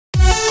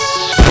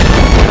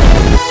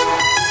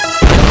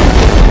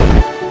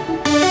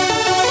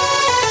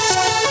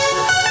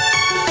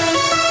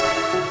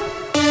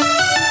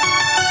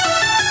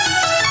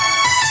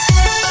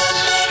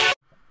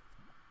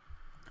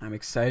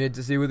excited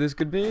to see what this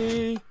could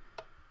be.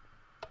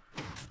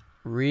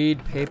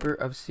 Read paper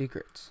of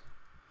secrets.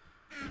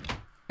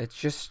 It's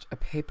just a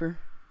paper.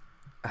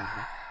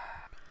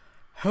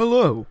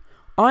 Hello,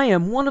 I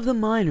am one of the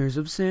miners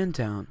of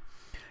Sandtown.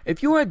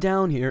 If you are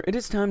down here, it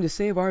is time to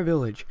save our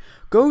village.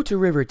 Go to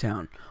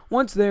Rivertown.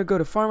 Once there, go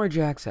to Farmer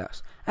Jack's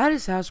house. At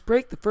his house,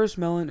 break the first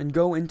melon and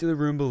go into the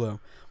room below.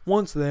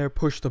 Once there,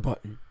 push the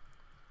button.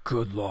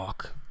 Good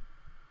luck.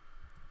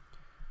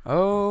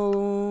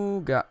 Oh,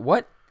 God.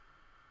 What?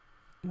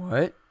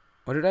 What?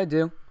 What did I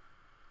do?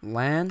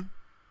 Lan?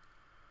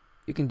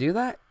 You can do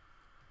that?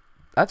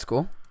 That's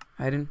cool.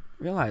 I didn't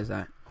realize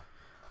that.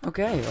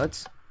 Okay,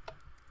 let's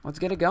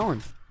get it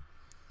going.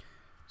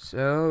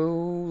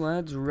 So,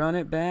 let's run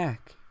it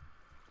back.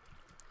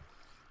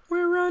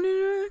 We're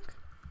running back.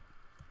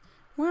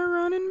 We're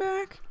running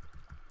back.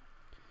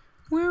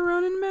 We're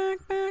running back.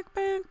 We're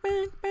running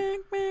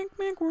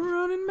back. We're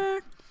running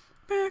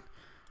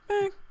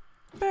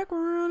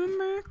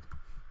back.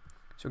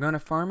 So we're going to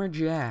Farmer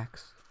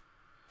Jack's.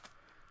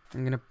 I'm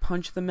going to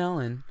punch the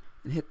melon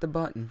and hit the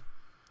button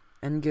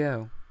and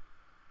go.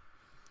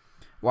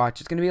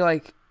 Watch, it's going to be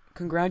like,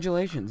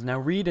 congratulations, now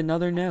read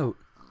another note.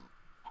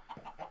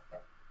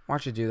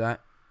 Watch it do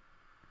that.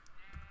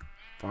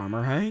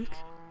 Farmer Hank?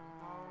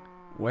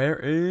 Where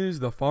is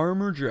the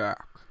Farmer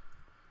Jack?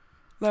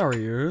 There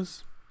he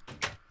is.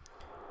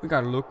 We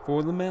gotta look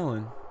for the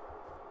melon.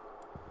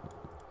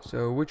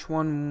 So, which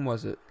one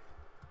was it?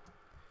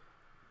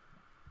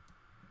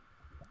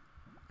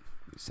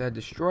 It said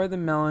destroy the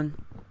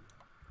melon.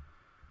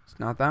 It's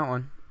not that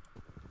one.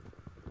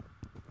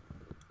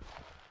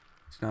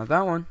 It's not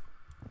that one.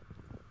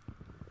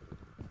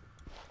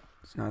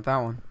 It's not that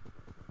one.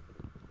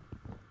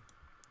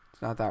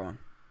 It's not that one.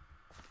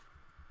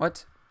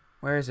 What?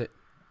 Where is it?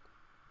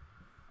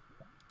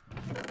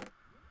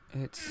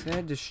 It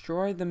said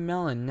destroy the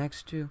melon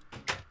next to...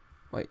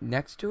 Wait,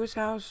 next to his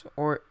house?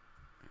 Or...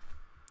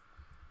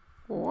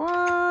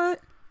 What?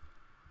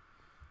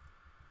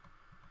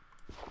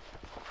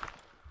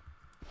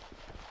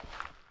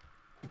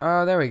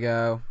 Oh, there we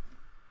go.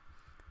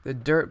 The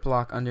dirt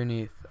block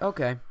underneath.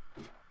 Okay.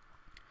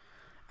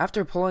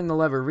 After pulling the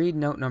lever, read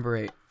note number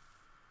 8.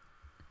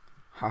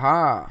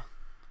 Haha.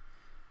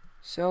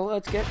 So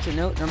let's get to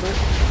note number...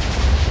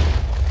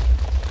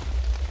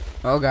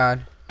 Oh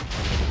God.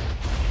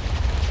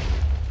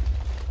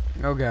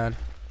 Oh God.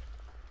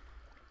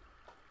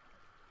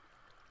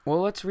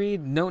 Well, let's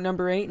read note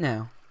number 8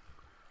 now.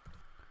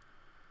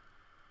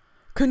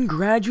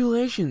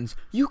 Congratulations!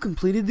 You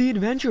completed the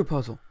adventure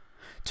puzzle.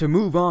 To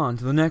move on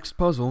to the next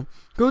puzzle,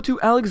 go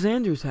to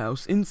Alexander's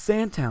house in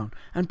Sandtown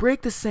and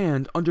break the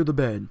sand under the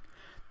bed.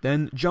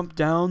 Then jump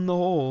down the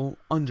hole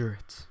under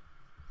it.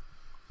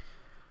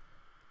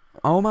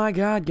 Oh my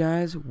God,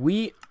 guys.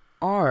 We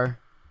are,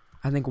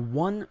 I think,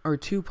 1 or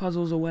 2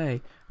 puzzles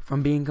away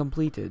from being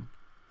completed.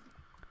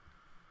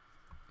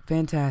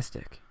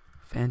 Fantastic.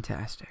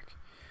 Fantastic.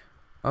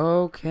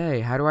 Okay,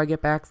 how do I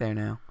get back there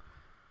now?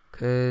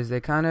 Because they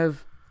kind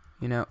of,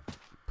 you know,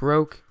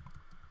 broke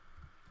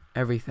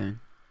everything.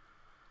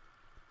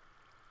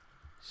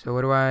 So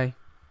what do I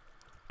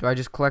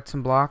just collect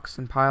some blocks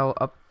and pile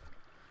up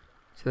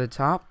to the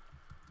top?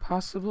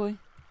 Possibly?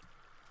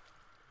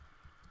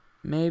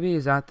 Maybe?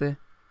 Is that the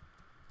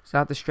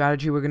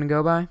strategy we're gonna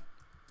go by?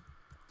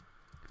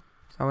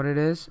 Is that what it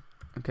is?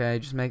 Okay,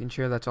 just making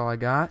sure that's all I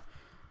got.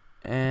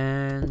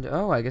 And,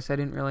 oh, I guess I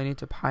didn't really need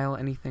to pile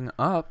anything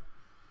up.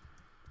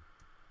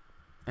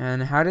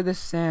 And how did this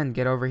sand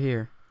get over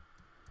here?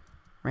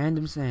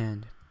 Random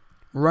sand.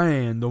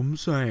 Random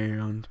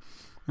sand.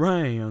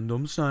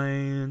 Random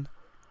sand.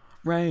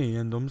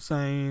 Random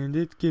sand.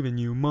 It's giving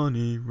you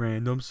money.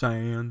 Random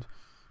sand.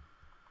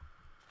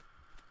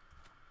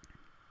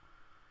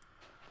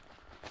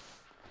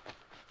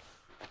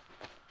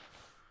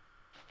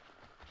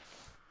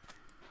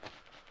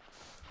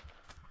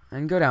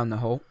 And go down the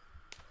hole.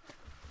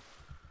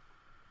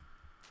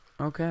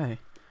 Okay.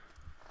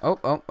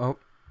 Oh.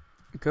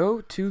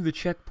 Go to the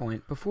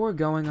checkpoint before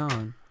going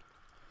on.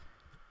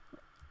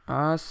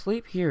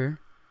 Sleep here.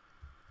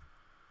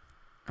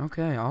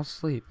 Okay, I'll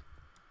sleep.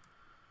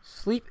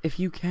 Sleep if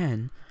you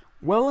can.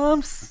 Well,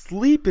 I'm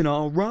sleeping,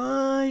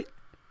 alright.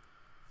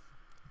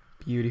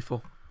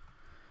 Beautiful.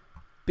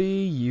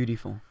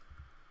 Beautiful.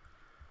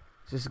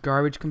 Is this a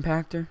garbage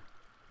compactor?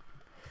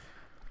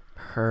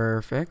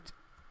 Perfect.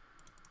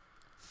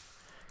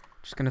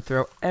 Just gonna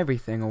throw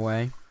everything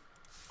away.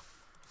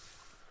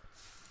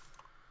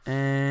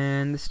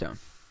 And the stone.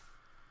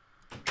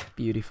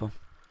 Beautiful.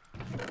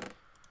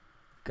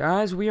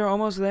 Guys, we are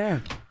almost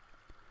there.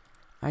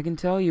 I can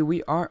tell you,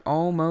 we are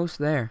almost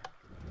there.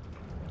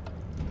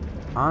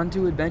 On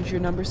to adventure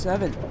number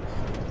 7.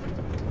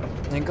 I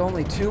think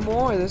only 2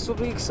 more. This will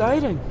be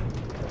exciting.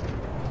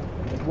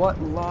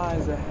 What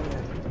lies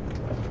ahead?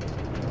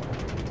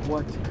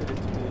 What could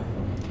it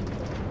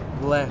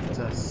be? Let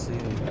us see.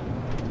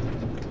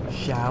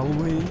 Shall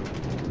we?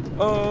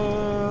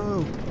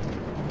 Oh!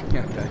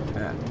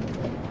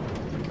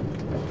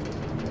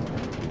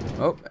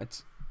 Oh,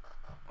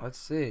 let's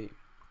see.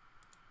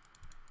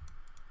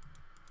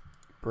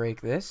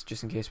 break this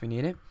just in case we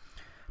need it.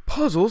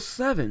 Puzzle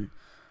 7.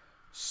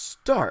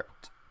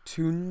 Start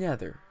to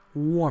Nether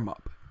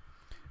warm-up.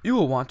 You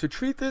will want to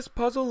treat this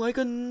puzzle like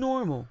a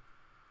normal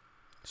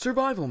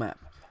survival map.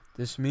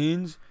 This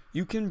means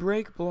you can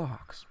break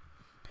blocks.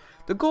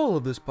 The goal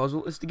of this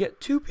puzzle is to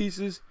get 2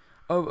 pieces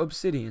of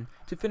obsidian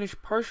to finish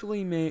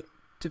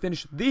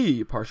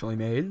the partially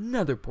made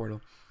nether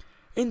portal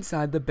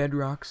inside the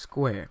bedrock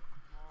square.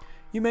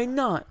 You may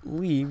not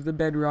leave the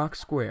bedrock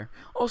square.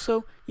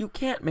 Also, you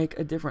can't make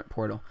a different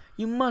portal.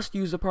 You must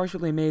use the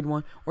partially made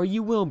one or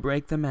you will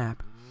break the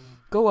map.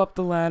 Go up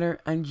the ladder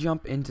and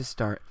jump in to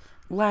start.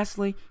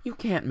 Lastly, you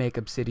can't make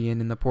obsidian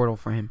in the portal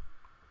frame.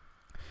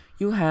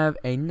 You have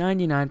a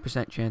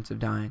 99% chance of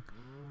dying.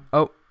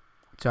 Oh,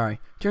 sorry.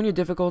 Turn your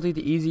difficulty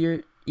to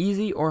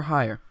easy or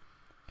higher.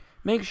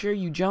 Make sure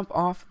you jump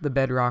off the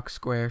bedrock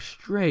square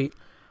straight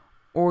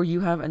or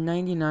you have a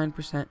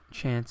 99%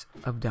 chance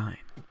of dying.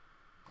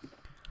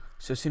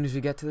 So as soon as we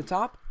get to the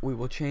top, we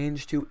will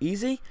change to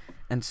easy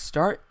and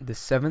start the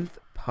 7th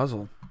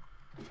puzzle.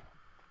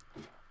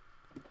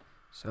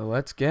 So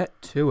let's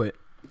get to it.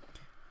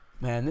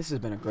 Man, this has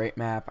been a great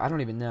map. I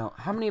don't even know.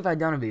 How many have I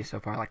done of these so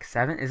far? Like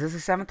 7? Is this the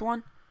 7th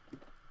one?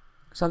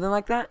 Something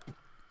like that?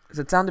 Does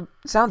it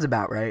sounds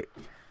about right.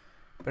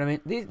 But I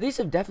mean, these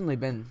have definitely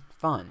been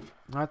fun.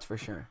 That's for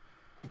sure.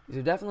 These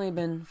have definitely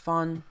been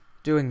fun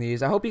doing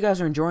these. I hope you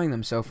guys are enjoying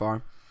them so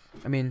far.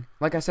 I mean,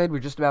 like I said, we're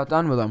just about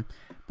done with them.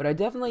 But I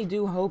definitely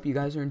do hope you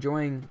guys are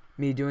enjoying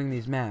me doing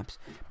these maps,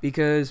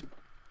 because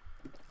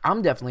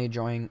I'm definitely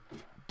enjoying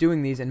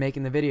doing these and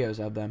making the videos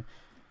of them.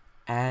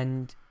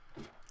 And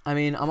I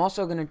mean, I'm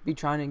also going to be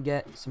trying to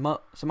get some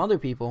other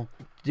people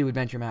to do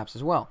adventure maps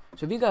as well.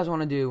 So if you guys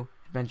want to do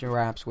adventure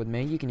maps with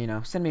me, you can, you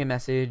know, send me a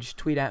message,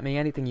 tweet at me,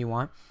 anything you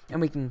want, and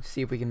we can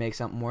see if we can make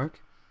something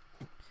work.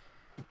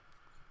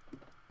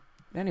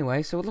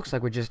 Anyway, so it looks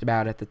like we're just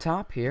about at the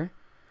top here.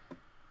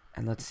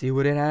 And let's see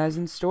what it has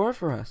in store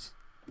for us.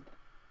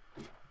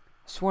 I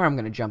swear I'm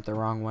going to jump the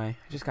wrong way.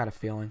 I just got a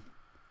feeling.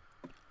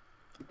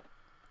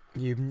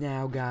 You've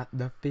now got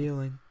the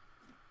feeling.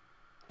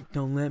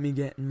 Don't let me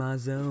get in my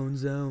zone.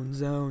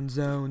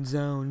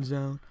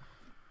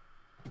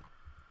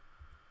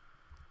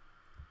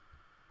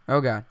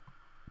 Oh god.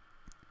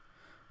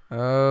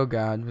 Oh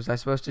god. Was I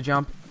supposed to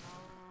jump?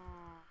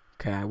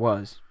 Okay, I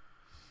was.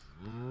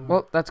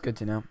 Well, that's good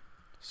to know.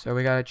 So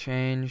we gotta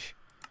change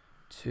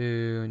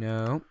to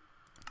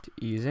to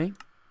easy.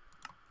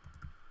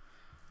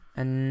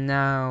 And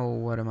now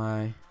what am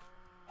I?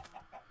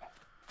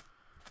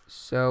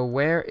 So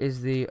where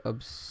is the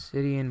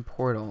obsidian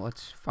portal?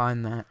 Let's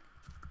find that.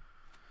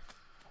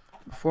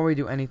 Before we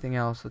do anything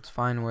else, let's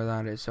find where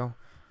that is. So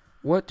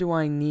what do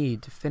I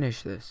need to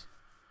finish this?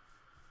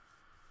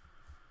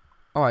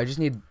 Oh, I just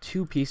need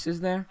 2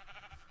 pieces there?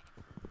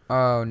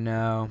 Oh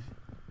no.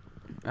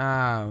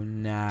 Oh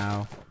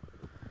no.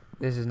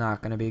 This is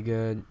not gonna be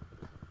good.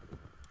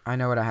 I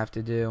know what I have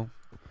to do.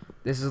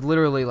 This is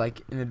literally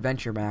like an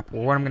adventure map.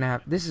 Well, what I'm gonna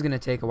have, this is gonna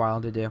take a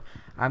while to do.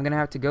 I'm gonna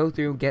have to go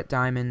through, get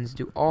diamonds,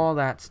 do all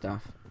that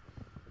stuff.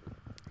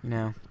 You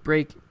know,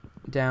 break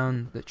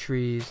down the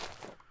trees,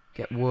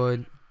 get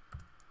wood,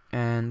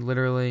 and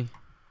literally,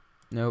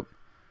 nope,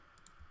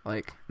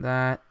 like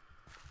that.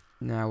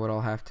 Now what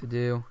I'll have to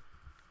do,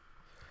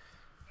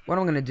 what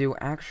I'm gonna do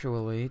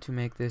actually to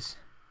make this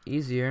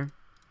easier,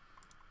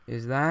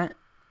 is that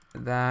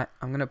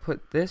I'm gonna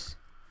put this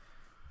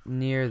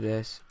near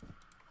this.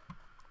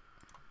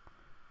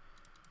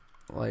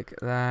 Like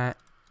that.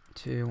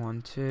 2,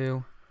 1,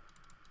 2.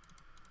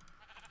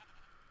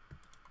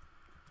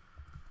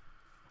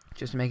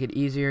 Just to make it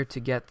easier to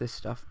get this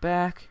stuff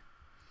back.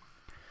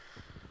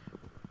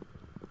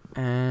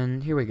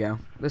 And here we go.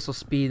 This will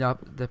speed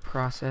up the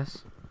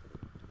process.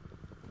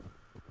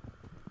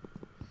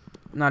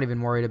 I'm not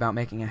even worried about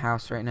making a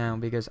house right now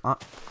because,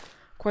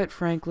 quite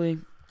frankly,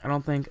 I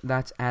don't think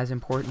that's as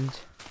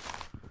important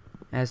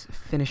as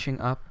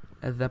finishing up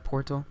the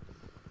portal.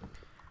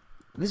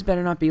 This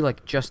better not be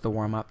like just the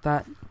warm-up.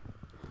 That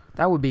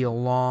would be a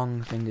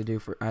long thing to do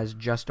for as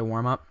just a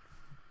warm-up.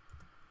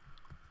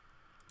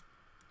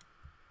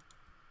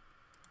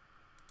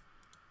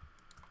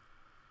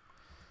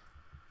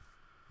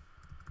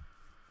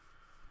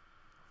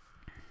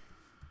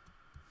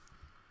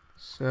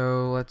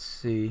 So let's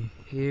see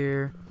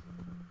here.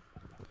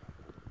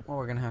 What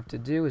we're gonna have to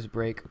do is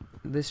break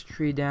this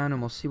tree down,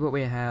 and we'll see what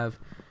we have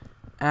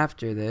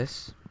after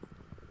this.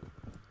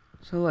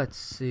 So let's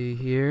see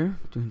here.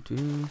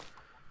 I'm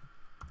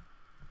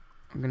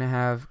gonna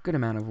have a good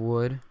amount of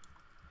wood.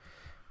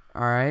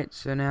 Alright,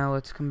 so now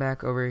let's come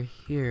back over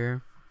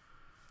here,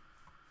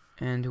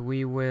 and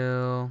we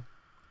will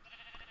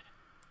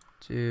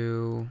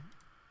do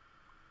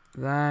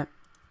that,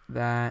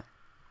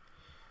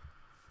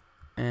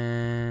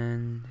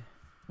 and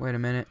wait a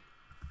minute.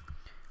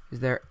 Is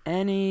there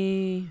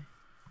any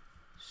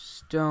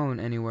stone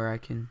anywhere I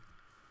can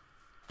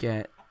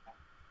get?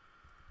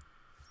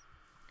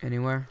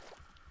 Anywhere?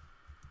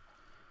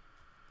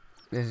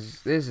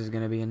 This is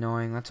gonna be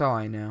annoying. That's all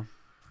I know.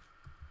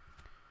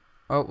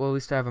 Oh, well, at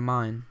least I have a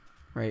mine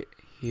right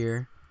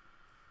here.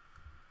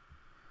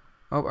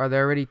 Oh, are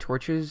there already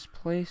torches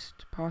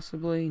placed?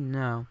 Possibly?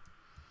 No.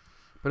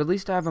 But at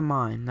least I have a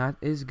mine. That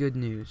is good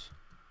news.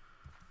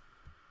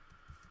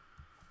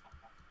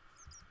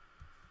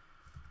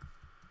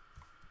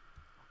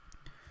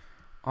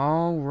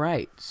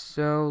 Alright,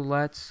 so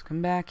let's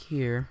come back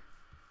here.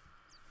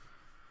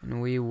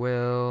 And we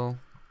will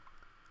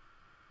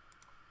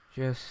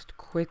just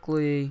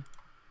quickly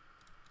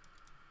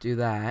do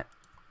that.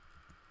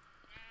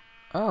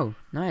 Oh,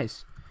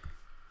 nice.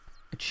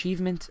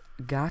 Achievement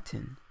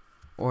gotten.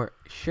 Or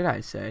should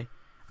I say,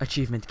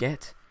 achievement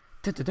get.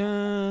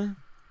 Da-da-da!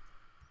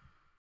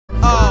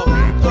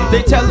 Oh,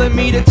 they telling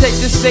me to take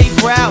the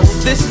safe route.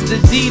 This is the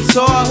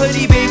detour.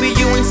 Hoodie, baby,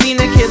 you ain't seen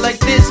a kid like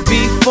this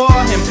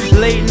before him.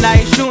 Late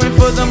night shooting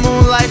for the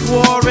moon like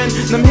Warren.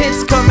 Them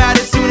hits come out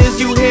as soon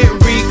as you hit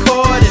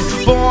recording.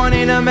 Born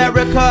in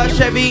America,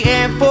 Chevy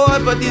and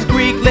Ford, but these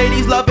Greek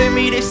ladies loving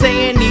me. They say